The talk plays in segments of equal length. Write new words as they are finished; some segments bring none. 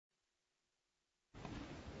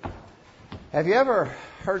Have you ever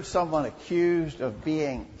heard someone accused of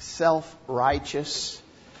being self-righteous?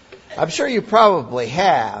 I'm sure you probably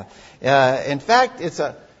have. In fact, it's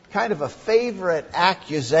a kind of a favorite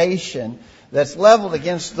accusation that's leveled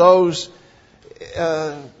against those,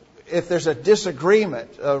 if there's a disagreement,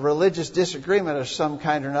 a religious disagreement of some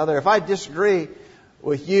kind or another. If I disagree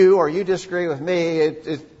with you or you disagree with me,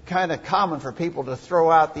 it's kind of common for people to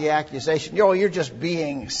throw out the accusation, you're just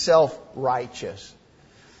being self-righteous.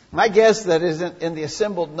 My guess that is in the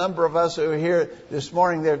assembled number of us who are here this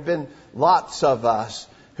morning, there have been lots of us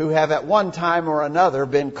who have at one time or another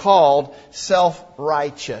been called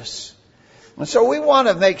self-righteous. And so we want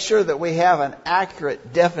to make sure that we have an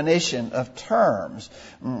accurate definition of terms.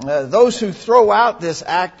 Those who throw out this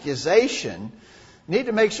accusation need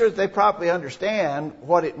to make sure that they properly understand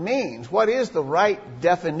what it means. What is the right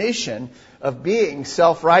definition of being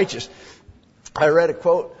self-righteous? I read a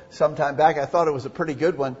quote some time back. I thought it was a pretty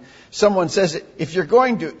good one. Someone says, if you're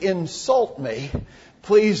going to insult me,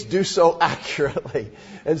 please do so accurately.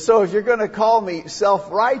 And so if you're going to call me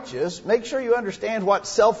self-righteous, make sure you understand what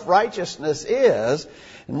self-righteousness is.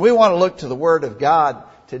 And we want to look to the Word of God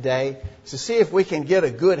today to see if we can get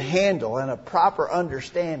a good handle and a proper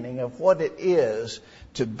understanding of what it is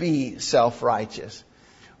to be self-righteous.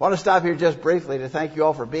 I want to stop here just briefly to thank you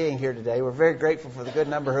all for being here today. We're very grateful for the good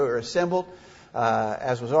number who are assembled.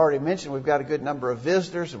 As was already mentioned, we've got a good number of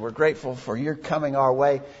visitors, and we're grateful for your coming our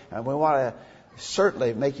way. And we want to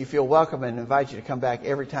certainly make you feel welcome and invite you to come back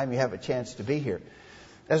every time you have a chance to be here.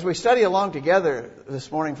 As we study along together this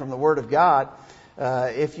morning from the Word of God,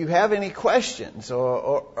 if you have any questions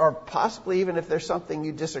or possibly even if there's something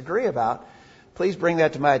you disagree about, please bring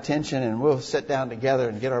that to my attention and we'll sit down together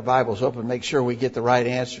and get our Bibles open and make sure we get the right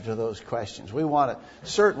answer to those questions. We want to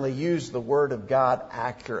certainly use the Word of God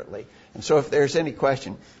accurately. And so if there's any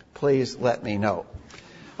question, please let me know.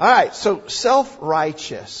 All right, so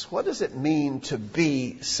self-righteous. What does it mean to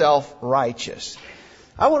be self-righteous?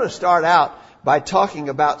 I want to start out by talking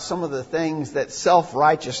about some of the things that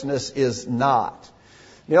self-righteousness is not.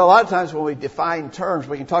 You know, a lot of times when we define terms,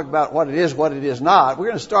 we can talk about what it is not. We're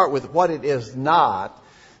going to start with what it is not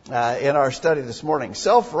in our study this morning.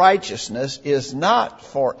 Self-righteousness is not,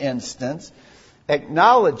 for instance,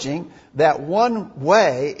 acknowledging that one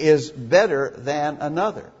way is better than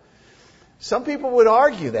another. Some people would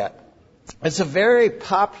argue that. It's a very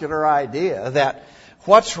popular idea that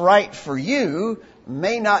what's right for you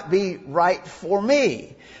may not be right for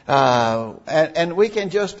me. And we can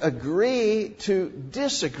just agree to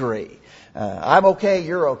disagree. I'm okay,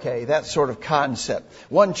 you're okay, that sort of concept.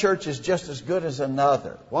 One church is just as good as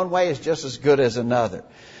another. One way is just as good as another.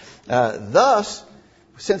 Thus,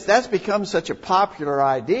 since that's become such a popular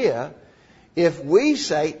idea, if we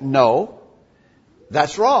say, no,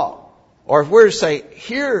 that's wrong, or if we're to say,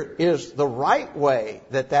 here is the right way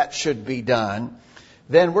that should be done,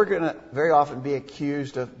 then we're going to very often be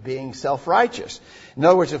accused of being self-righteous. In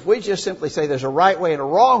other words, if we just simply say there's a right way and a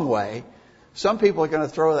wrong way, some people are going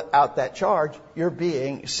to throw out that charge, you're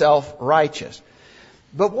being self-righteous.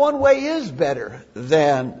 But one way is better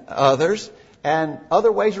than others, and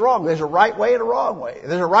other ways are wrong. There's a right way and a wrong way.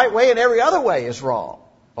 There's a right way and every other way is wrong.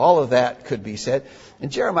 All of that could be said.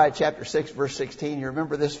 In Jeremiah chapter 6, verse 16, you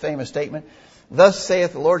remember this famous statement? Thus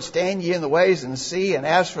saith the Lord, stand ye in the ways and see, and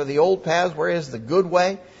ask for the old paths, where is the good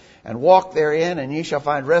way, and walk therein, and ye shall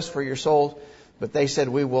find rest for your souls. But they said,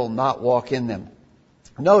 we will not walk in them.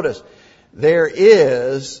 Notice, there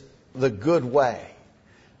is the good way.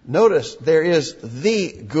 Notice, there is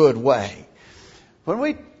the good way. When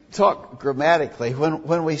we talk grammatically,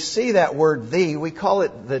 when we see that word the, we call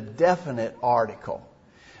it the definite article.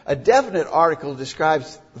 A definite article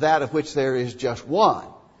describes that of which there is just one.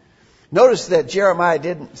 Notice that Jeremiah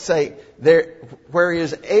didn't say where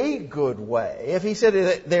is a good way. If he said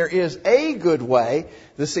that there is a good way,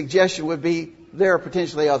 the suggestion would be there are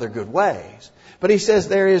potentially other good ways. But he says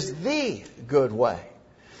there is the good way.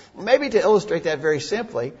 Maybe to illustrate that very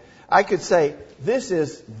simply, I could say this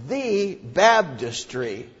is the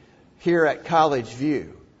baptistry here at College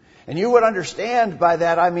View. And you would understand by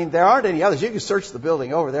that, I mean, there aren't any others. You can search the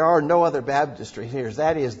building over. There are no other baptistry here.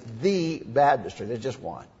 That is the baptistry. There's just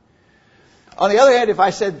one. On the other hand, if I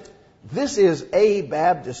said, this is a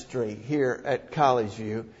baptistry here at College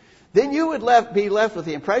View, then you would be left with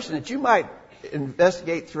the impression that you might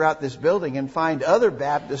investigate throughout this building and find other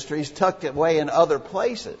baptistries tucked away in other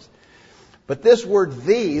places. But this word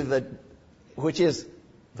the, which is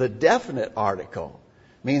the definite article,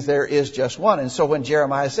 means there is just one. And so when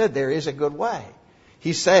Jeremiah said there is a good way,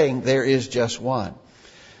 he's saying there is just one.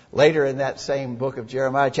 Later in that same book of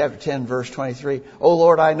Jeremiah, chapter 10, verse 23, O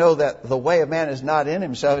Lord, I know that the way of man is not in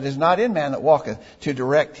himself. It is not in man that walketh to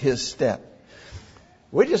direct his step.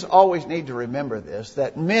 We just always need to remember this,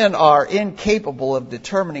 that men are incapable of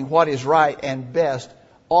determining what is right and best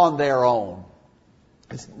on their own.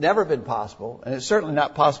 It's never been possible, and it's certainly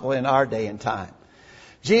not possible in our day and time.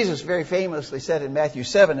 Jesus very famously said in Matthew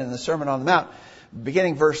 7 in the Sermon on the Mount,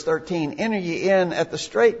 beginning verse 13, Enter ye in at the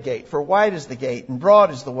strait gate, for wide is the gate, and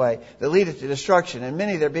broad is the way that leadeth to destruction, and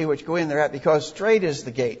many there be which go in thereat, because strait is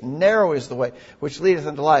the gate, and narrow is the way which leadeth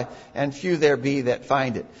unto life, and few there be that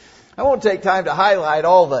find it. I won't take time to highlight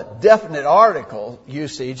all the definite article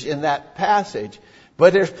usage in that passage,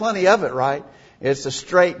 but there's plenty of it, right? It's the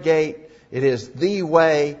strait gate, it is the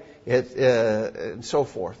way, and so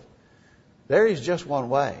forth. There is just one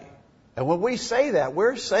way. And when we say that,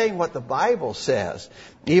 we're saying what the Bible says,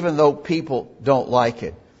 even though people don't like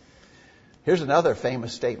it. Here's another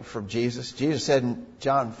famous statement from Jesus. Jesus said in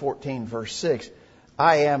John 14, verse 6,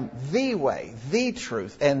 I am the way, the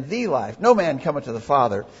truth, and the life. No man cometh to the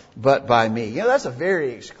Father but by me. You know, that's a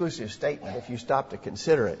very exclusive statement if you stop to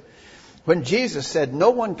consider it. When Jesus said, no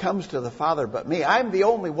one comes to the Father but me, I'm the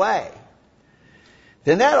only way,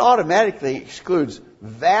 then that automatically excludes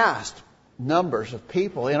vast numbers of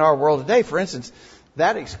people in our world today. For instance,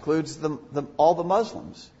 that excludes all the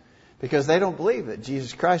Muslims, because they don't believe that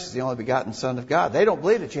Jesus Christ is the only begotten Son of God. They don't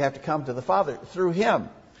believe that you have to come to the Father through Him.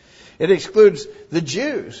 It excludes the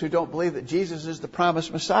Jews who don't believe that Jesus is the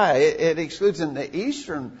promised Messiah. It excludes in the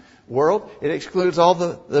Eastern world, it excludes all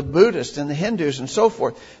the Buddhists and the Hindus and so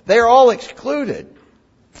forth. They're all excluded.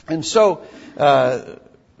 And so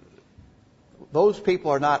those people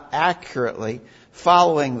are not accurately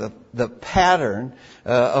following the pattern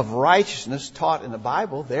of righteousness taught in the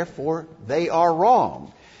Bible. Therefore, they are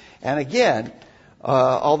wrong. And again,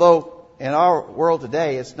 although in our world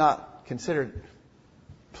today it's not considered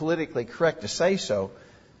politically correct to say so,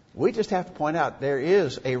 we just have to point out there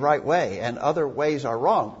is a right way and other ways are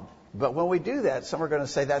wrong. But when we do that, some are going to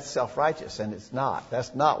say that's self-righteous, and it's not.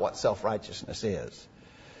 That's not what self-righteousness is.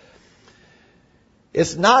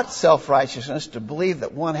 It's not self-righteousness to believe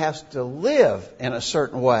that one has to live in a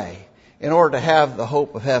certain way in order to have the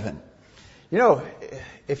hope of heaven. You know,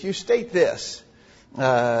 if you state this,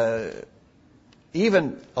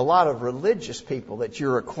 even a lot of religious people that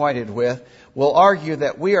you're acquainted with will argue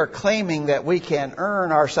that we are claiming that we can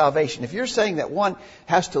earn our salvation. If you're saying that one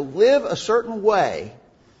has to live a certain way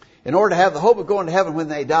in order to have the hope of going to heaven when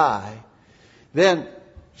they die, then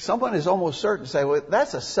someone is almost certain to say, well,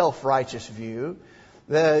 that's a self-righteous view.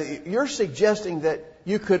 You're suggesting that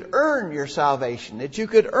you could earn your salvation, that you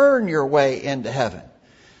could earn your way into heaven.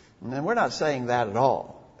 And we're not saying that at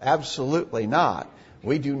all. Absolutely not.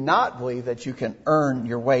 We do not believe that you can earn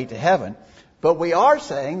your way to heaven. But we are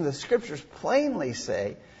saying, the Scriptures plainly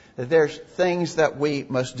say, that there's things that we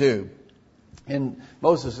must do. In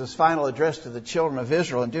Moses' final address to the children of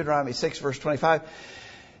Israel in Deuteronomy 6, verse 25,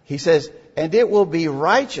 he says, and it will be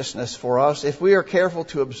righteousness for us if we are careful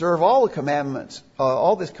to observe all the commandments,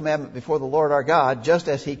 all this commandment before the Lord our God, just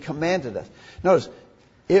as He commanded us. Notice,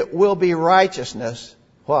 it will be righteousness,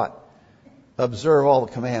 what? Observe all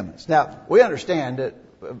the commandments. Now, we understand that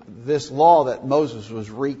this law that Moses was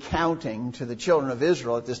recounting to the children of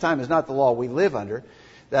Israel at this time is not the law we live under.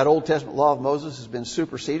 That Old Testament law of Moses has been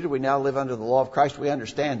superseded. We now live under the law of Christ. We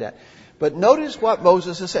understand that. But notice what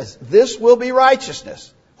Moses says. This will be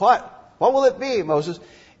righteousness. What? What will it be, Moses?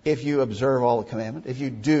 If you observe all the commandments, if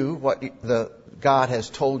you do what God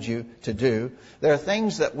has told you to do. There are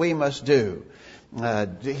things that we must do.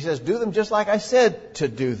 He says, do them just like I said to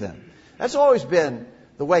do them. That's always been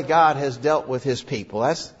the way God has dealt with His people.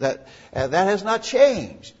 That has not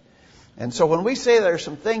changed. And so when we say there are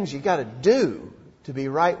some things you got to do to be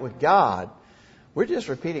right with God, we're just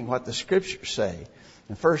repeating what the Scriptures say.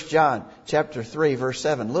 In 1 John chapter 3, verse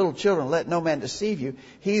 7, little children, let no man deceive you.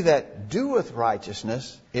 He that doeth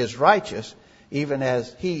righteousness is righteous, even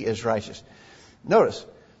as he is righteous. Notice,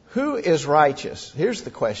 who is righteous? Here's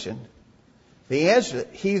the question. The answer,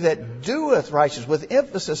 he that doeth righteousness, with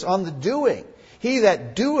emphasis on the doing. He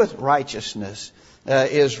that doeth righteousness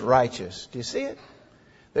is righteous. Do you see it?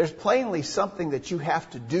 There's plainly something that you have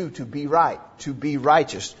to do to be right, to be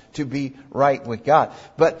righteous, to be right with God.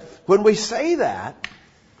 But when we say that,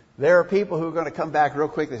 there are people who are going to come back real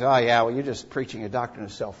quickly and say, oh yeah, well, you're just preaching a doctrine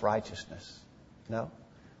of self-righteousness. No,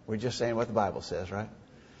 we're just saying what the Bible says, right?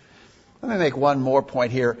 Let me make one more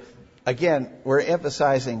point here. Again, we're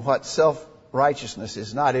emphasizing what self-righteousness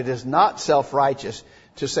is not. It is not self-righteous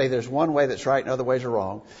to say there's one way that's right and other ways are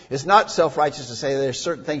wrong. It's not self-righteous to say there's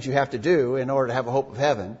certain things you have to do in order to have a hope of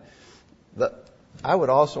heaven. I would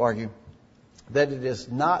also argue that it is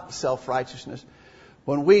not self-righteousness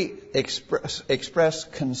when we express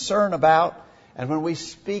concern about and when we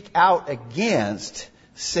speak out against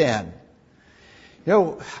sin. You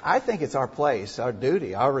know, I think it's our place, our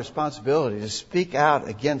duty, our responsibility to speak out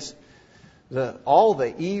against all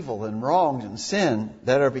the evil and wrongs and sin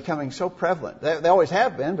that are becoming so prevalent. They always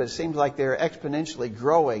have been, but it seems like they're exponentially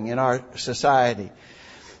growing in our society.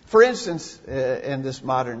 For instance, in this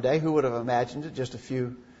modern day, who would have imagined it just a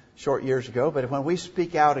few short years ago, but when we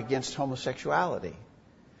speak out against homosexuality,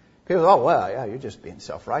 people go, oh, well, yeah, you're just being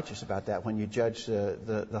self-righteous about that when you judge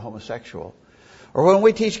the homosexual. Or when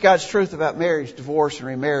we teach God's truth about marriage, divorce, and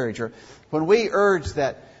remarriage, or when we urge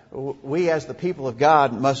that we as the people of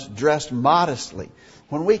God must dress modestly,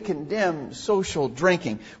 when we condemn social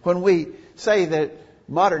drinking, when we say that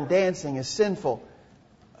modern dancing is sinful,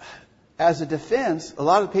 as a defense, a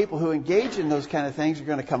lot of people who engage in those kind of things are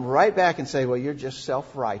going to come right back and say, well, you're just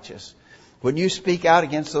self-righteous. When you speak out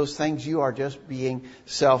against those things, you are just being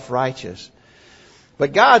self-righteous.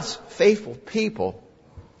 But God's faithful people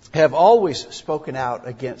have always spoken out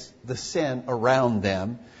against the sin around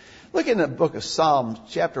them. Look in the book of Psalms,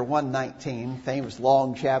 chapter 119, famous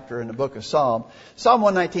long chapter in the book of Psalm. Psalm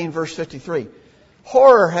 119, verse 53.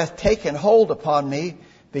 Horror hath taken hold upon me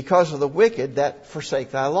because of the wicked that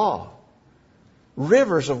forsake thy law.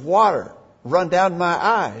 Rivers of water run down my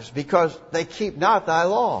eyes because they keep not thy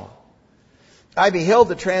law. I beheld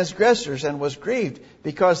the transgressors and was grieved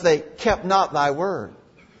because they kept not thy word.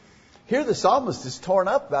 Here the psalmist is torn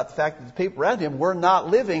up about the fact that the people around him were not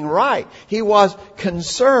living right. He was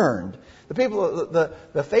concerned. The people,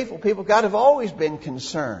 the faithful people of God have always been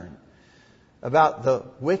concerned about the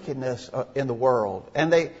wickedness in the world,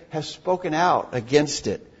 and they have spoken out against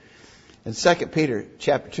it. In 2 Peter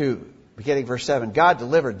chapter 2, beginning verse 7, God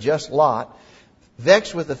delivered just Lot,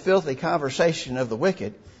 vexed with the filthy conversation of the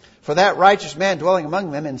wicked. For that righteous man dwelling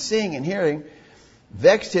among them, and seeing and hearing,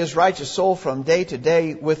 vexed his righteous soul from day to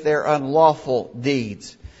day with their unlawful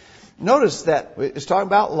deeds. Notice that it's talking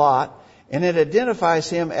about Lot, and it identifies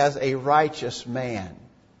him as a righteous man.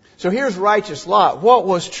 So here's righteous Lot. What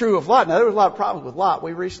was true of Lot? Now, there was a lot of problems with Lot.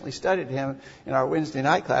 We recently studied him in our Wednesday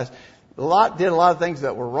night class. Lot did a lot of things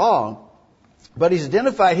that were wrong, but he's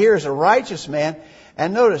identified here as a righteous man.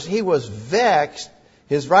 And notice, he was vexed.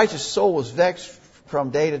 His righteous soul was vexed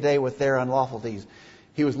from day to day with their unlawful deeds.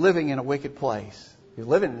 He was living in a wicked place. He was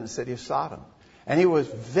living in the city of Sodom. And he was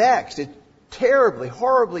vexed, terribly,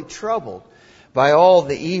 horribly troubled by all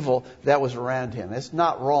the evil that was around him. It's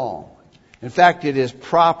not wrong. In fact, it is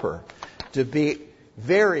proper to be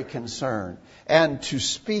very concerned and to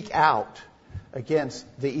speak out against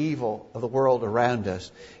the evil of the world around us.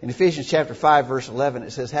 In Ephesians chapter 5, verse 11,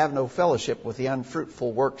 it says, have no fellowship with the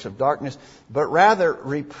unfruitful works of darkness, but rather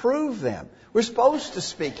reprove them. We're supposed to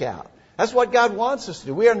speak out. That's what God wants us to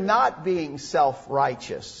do. We are not being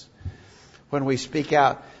self-righteous when we speak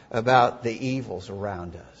out about the evils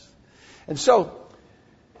around us. And so,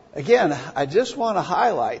 again, I just want to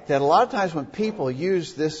highlight that a lot of times when people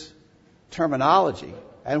use this terminology,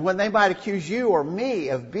 and when they might accuse you or me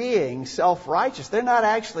of being self-righteous, they're not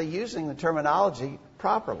actually using the terminology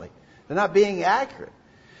properly. They're not being accurate.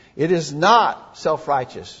 It is not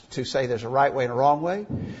self-righteous to say there's a right way and a wrong way.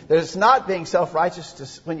 It's not being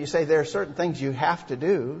self-righteous when you say there are certain things you have to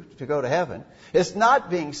do to go to heaven. It's not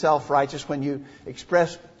being self-righteous when you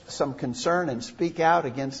express some concern and speak out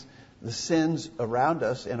against the sins around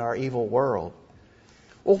us in our evil world.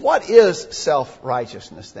 Well, what is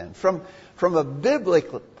self-righteousness then? From a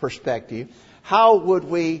biblical perspective, how would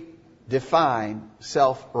we define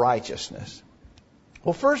self-righteousness?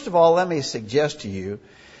 Well, first of all, let me suggest to you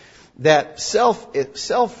that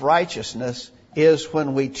self-righteousness is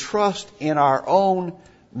when we trust in our own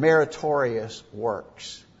meritorious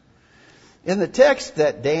works. In the text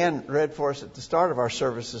that Dan read for us at the start of our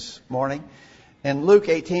service this morning, in Luke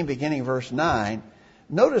 18, beginning verse 9,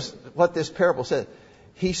 notice what this parable says.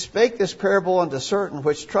 He spake this parable unto certain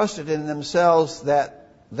which trusted in themselves that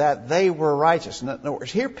they were righteous. In other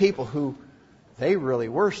words, here are people who they really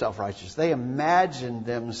were self-righteous. They imagined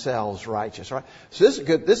themselves righteous, right? So this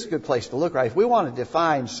is a good place to look, right? If we want to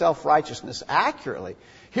define self-righteousness accurately,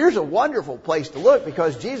 here's a wonderful place to look,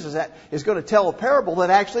 because Jesus is going to tell a parable that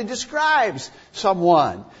actually describes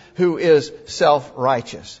someone who is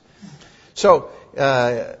self-righteous. So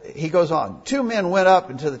he goes on. 2 men went up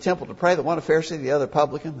into the temple to pray, the one a Pharisee, the other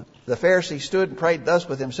publican. The Pharisee stood and prayed thus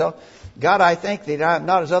with himself, God, I thank thee that I am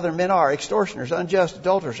not as other men are, extortioners, unjust,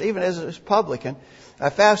 adulterers, even as a publican. I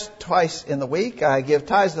fast twice in the week. I give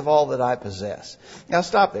tithes of all that I possess. Now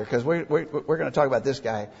stop there, because we're going to talk about this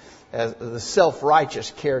guy as the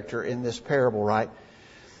self-righteous character in this parable, right?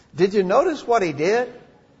 Did you notice what he did?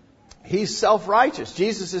 He's self-righteous.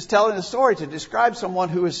 Jesus is telling a story to describe someone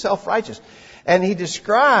who is self-righteous. And he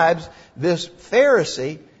describes this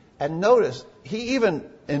Pharisee, and notice, he even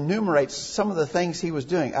enumerates some of the things he was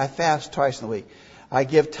doing. I fast twice in the week. I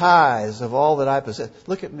give tithes of all that I possess.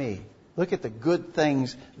 Look at me. Look at the good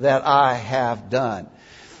things that I have done.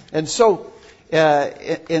 And so,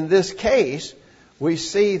 in this case, we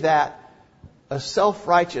see that a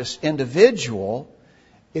self-righteous individual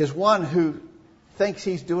is one who thinks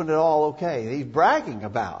he's doing it all okay. He's bragging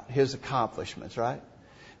about his accomplishments, right?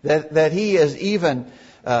 That he is even,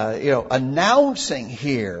 announcing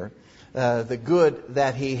here the good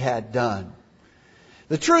that he had done.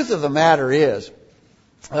 The truth of the matter is,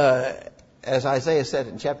 as Isaiah said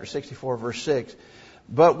in chapter 64, verse 6,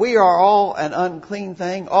 but we are all an unclean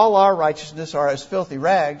thing. All our righteousness are as filthy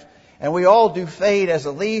rags, and we all do fade as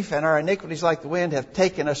a leaf, and our iniquities like the wind have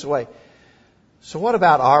taken us away. So what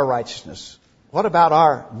about our righteousness? What about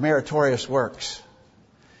our meritorious works?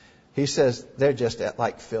 He says they're just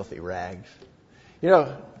like filthy rags. You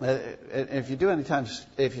know, if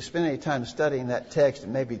you spend any time studying that text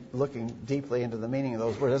and maybe looking deeply into the meaning of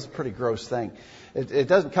those words, that's a pretty gross thing. It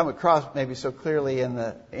doesn't come across maybe so clearly in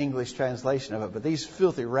the English translation of it, but these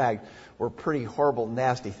filthy rags were pretty horrible,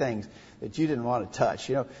 nasty things that you didn't want to touch.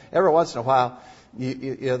 You know, every once in a while,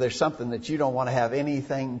 you know, there's something that you don't want to have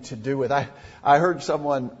anything to do with. I heard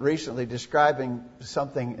someone recently describing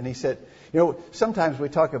something, and he said, you know, sometimes we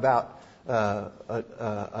talk about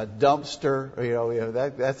a dumpster. You know,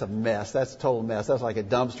 that's a mess. That's a total mess. That's like a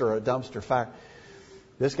dumpster or a dumpster fire.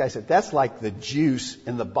 This guy said, that's like the juice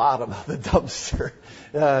in the bottom of the dumpster.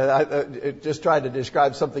 I just tried to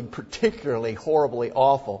describe something particularly horribly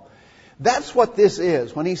awful. That's what this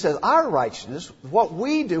is. When he says our righteousness, what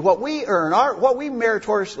we do, what we earn, what we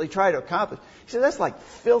meritoriously try to accomplish, he said that's like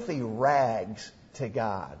filthy rags to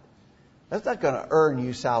God. That's not going to earn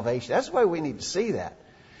you salvation. That's why we need to see that.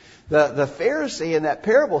 The Pharisee in that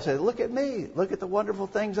parable said, look at me. Look at the wonderful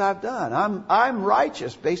things I've done. I'm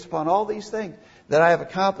righteous based upon all these things that I have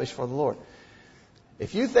accomplished for the Lord.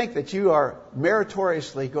 If you think that you are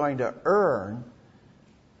meritoriously going to earn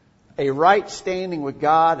a right standing with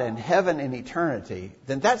God and heaven in eternity,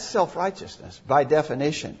 then that's self-righteousness by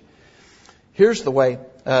definition. Here's the way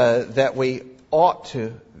that we ought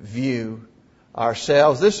to view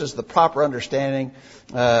ourselves. This is the proper understanding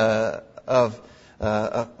of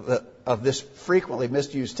this frequently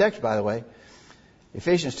misused text, by the way.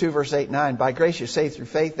 Ephesians 2, verse 8 and 9. By grace you're saved through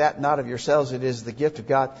faith, that not of yourselves, it is the gift of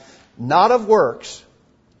God, not of works.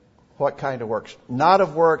 What kind of works? Not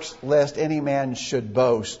of works, lest any man should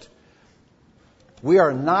boast. We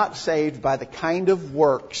are not saved by the kind of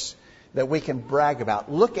works that we can brag about.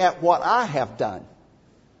 Look at what I have done.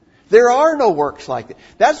 There are no works like that.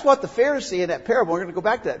 That's what the Pharisee in that parable, we're going to go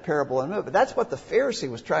back to that parable in a minute, but that's what the Pharisee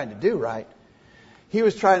was trying to do, right? He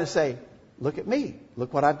was trying to say, look at me.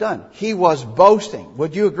 Look what I've done. He was boasting.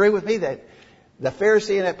 Would you agree with me that the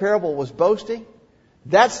Pharisee in that parable was boasting?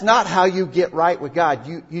 That's not how you get right with God.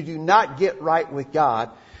 You do not get right with God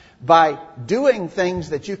by doing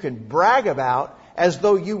things that you can brag about as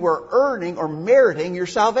though you were earning or meriting your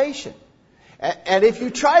salvation. And if you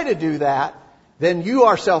try to do that, then you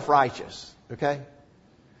are self-righteous. Okay?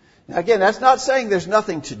 Now again, that's not saying there's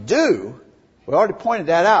nothing to do. We already pointed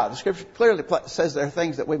that out. The Scripture clearly says there are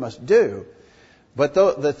things that we must do. But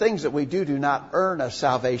the things that we do not earn us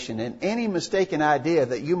salvation. And any mistaken idea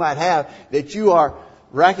that you might have that you are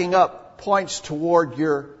racking up points toward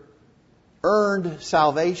your earned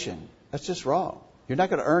salvation, that's just wrong. You're not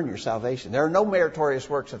going to earn your salvation. There are no meritorious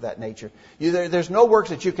works of that nature. There's no works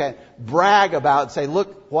that you can brag about and say,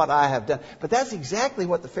 look what I have done. But that's exactly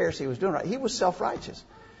what the Pharisee was doing. Right? He was self-righteous.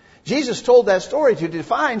 Jesus told that story to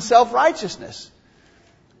define self-righteousness.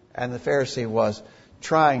 And the Pharisee was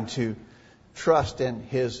trying to trust in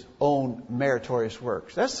his own meritorious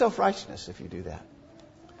works. That's self-righteousness if you do that.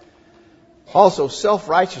 Also,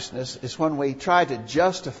 self-righteousness is when we try to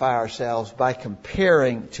justify ourselves by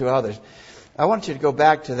comparing to others. I want you to go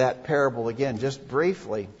back to that parable again, just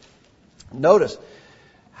briefly. Notice,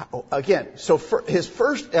 again, so his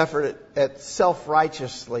first effort at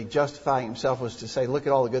self-righteously justifying himself was to say, look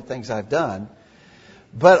at all the good things I've done.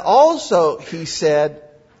 But also, he said,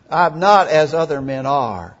 I'm not as other men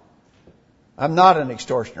are. I'm not an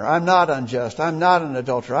extortioner. I'm not unjust. I'm not an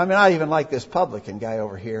adulterer. I'm not even like this publican guy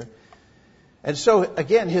over here. And so,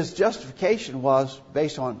 again, his justification was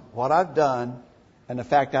based on what I've done and the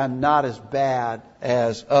fact I'm not as bad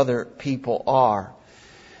as other people are.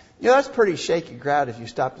 You know, that's pretty shaky ground if you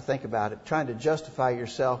stop to think about it, trying to justify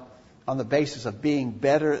yourself on the basis of being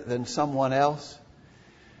better than someone else.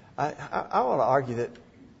 I want to argue that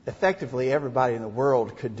effectively everybody in the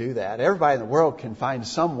world could do that. Everybody in the world can find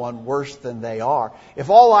someone worse than they are.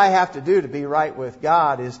 If all I have to do to be right with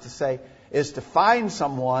God is to find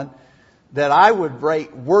someone that I would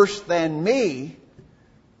rate worse than me,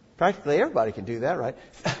 practically everybody can do that, right?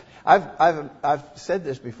 I've said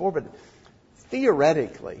this before, but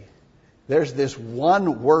theoretically, there's this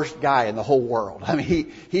one worst guy in the whole world. I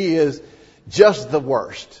mean, he is just the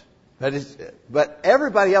worst. But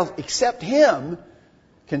everybody else except him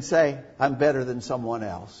can say, I'm better than someone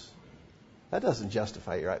else. That doesn't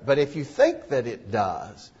justify you, right? But if you think that it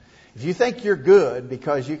does, if you think you're good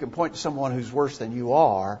because you can point to someone who's worse than you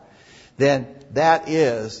are, then that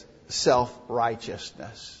is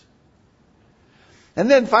self-righteousness. And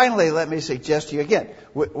then finally, let me suggest to you again,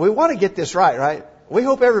 we want to get this right? We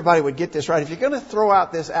hope everybody would get this right. If you're going to throw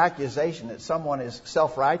out this accusation that someone is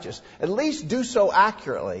self-righteous, at least do so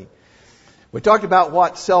accurately. We talked about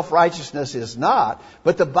what self-righteousness is not,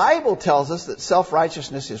 but the Bible tells us that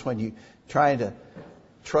self-righteousness is when you're trying to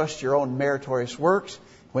trust your own meritorious works,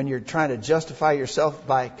 when you're trying to justify yourself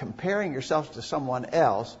by comparing yourself to someone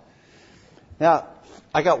else. Now,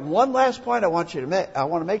 I got one last point I want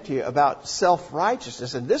to make to you about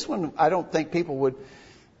self-righteousness, and this one I don't think people would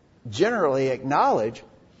generally acknowledge,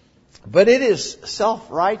 but it is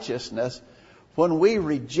self-righteousness when we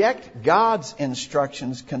reject God's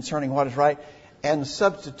instructions concerning what is right and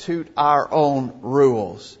substitute our own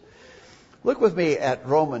rules. Look with me at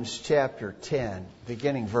Romans chapter 10,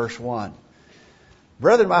 beginning verse 1.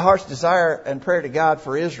 Brethren, my heart's desire and prayer to God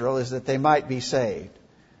for Israel is that they might be saved.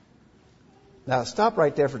 Now, stop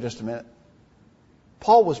right there for just a minute.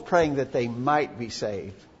 Paul was praying that they might be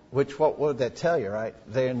saved, which, what would that tell you, right?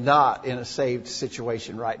 They're not in a saved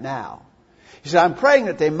situation right now. He said, I'm praying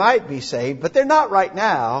that they might be saved, but they're not right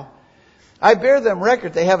now. I bear them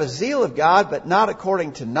record they have a zeal of God, but not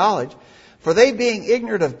according to knowledge. For they, being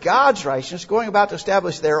ignorant of God's righteousness, going about to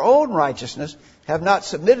establish their own righteousness, have not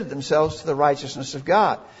submitted themselves to the righteousness of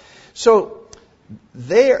God. So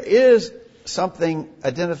there is something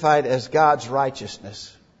identified as God's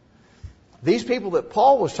righteousness. These people that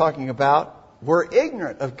Paul was talking about were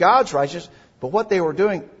ignorant of God's righteousness, but what they were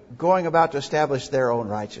doing, going about to establish their own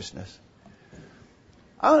righteousness.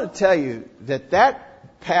 I want to tell you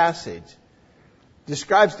that passage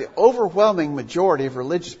describes the overwhelming majority of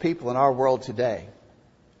religious people in our world today.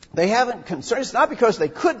 They haven't concerned, it's not because they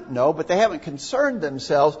couldn't know, but they haven't concerned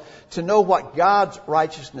themselves to know what God's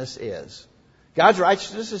righteousness is. God's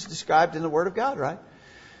righteousness is described in the Word of God, right?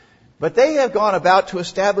 But they have gone about to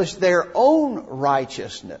establish their own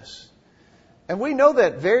righteousness. And we know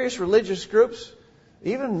that various religious groups,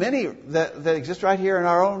 even many that exist right here in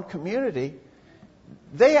our own community,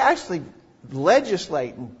 they actually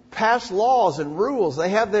legislate and pass laws and rules. They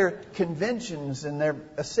have their conventions and their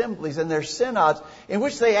assemblies and their synods in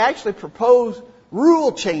which they actually propose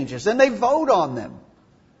rule changes and they vote on them.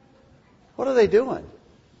 What are they doing?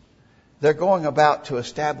 They're going about to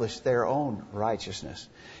establish their own righteousness.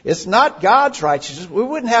 It's not God's righteousness. We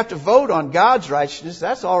wouldn't have to vote on God's righteousness.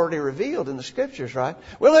 That's already revealed in the Scriptures, right?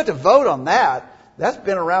 We don't have to vote on that. That's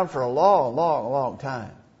been around for a long, long, long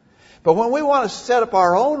time. But when we want to set up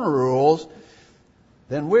our own rules,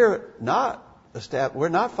 then we're not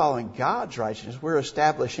following God's righteousness. We're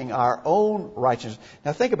establishing our own righteousness.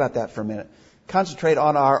 Now think about that for a minute. Concentrate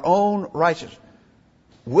on our own righteousness.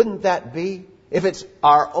 Wouldn't that be, if it's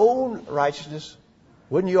our own righteousness,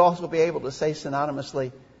 wouldn't you also be able to say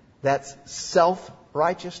synonymously, that's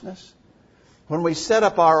self-righteousness? When we set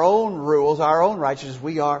up our own rules, our own righteousness,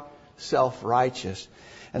 we are self-righteous.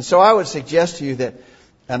 And so I would suggest to you that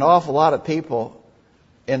an awful lot of people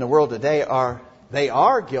in the world today are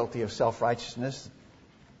guilty of self-righteousness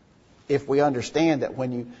if we understand that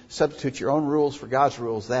when you substitute your own rules for God's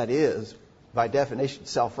rules, that is, by definition,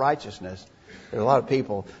 self-righteousness. There are a lot of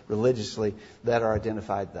people religiously that are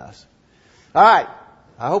identified thus. All right.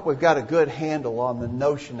 I hope we've got a good handle on the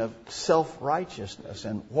notion of self-righteousness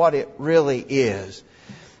and what it really is.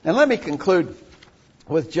 And let me conclude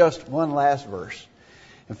with just one last verse.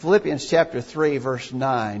 In Philippians chapter 3, verse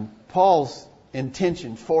 9, Paul's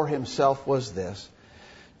intention for himself was this: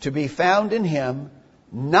 to be found in Him,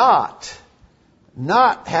 not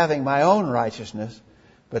having my own righteousness,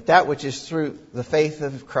 but that which is through the faith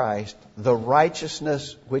of Christ, the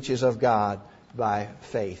righteousness which is of God by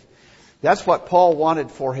faith. That's what Paul wanted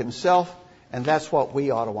for himself, and that's what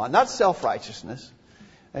we ought to want. Not self-righteousness.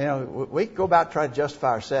 You know, we go about trying to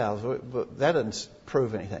justify ourselves, but that doesn't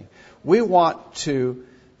prove anything. We want to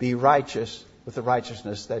be righteous with the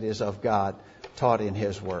righteousness that is of God, taught in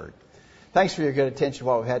His Word. Thanks for your good attention to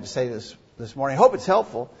what we've had to say this morning. I hope it's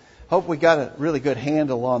helpful. Hope we got a really good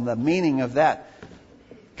handle on the meaning of that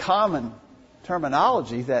common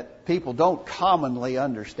terminology that people don't commonly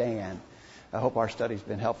understand. I hope our study's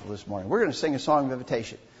been helpful this morning. We're going to sing a song of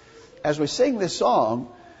invitation. As we sing this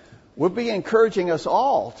song, we'll be encouraging us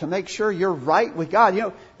all to make sure you're right with God. You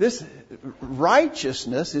know, this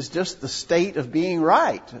righteousness is just the state of being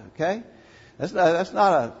right, okay? That's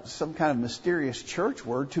not some kind of mysterious church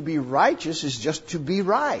word. To be righteous is just to be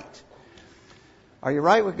right. Are you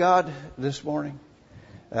right with God this morning?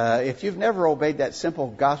 If you've never obeyed that simple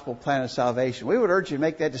gospel plan of salvation, we would urge you to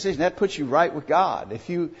make that decision. That puts you right with God. If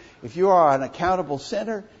you are an accountable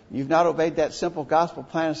sinner, you've not obeyed that simple gospel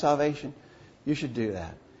plan of salvation, you should do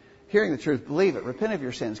that. Hearing the truth, believe it, repent of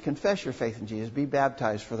your sins, confess your faith in Jesus, be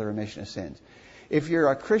baptized for the remission of sins. If you're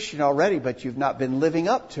a Christian already, but you've not been living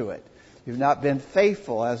up to it, you've not been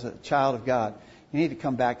faithful as a child of God, you need to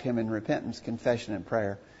come back to Him in repentance, confession, and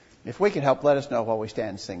prayer. If we can help, let us know while we stand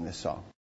and sing this song.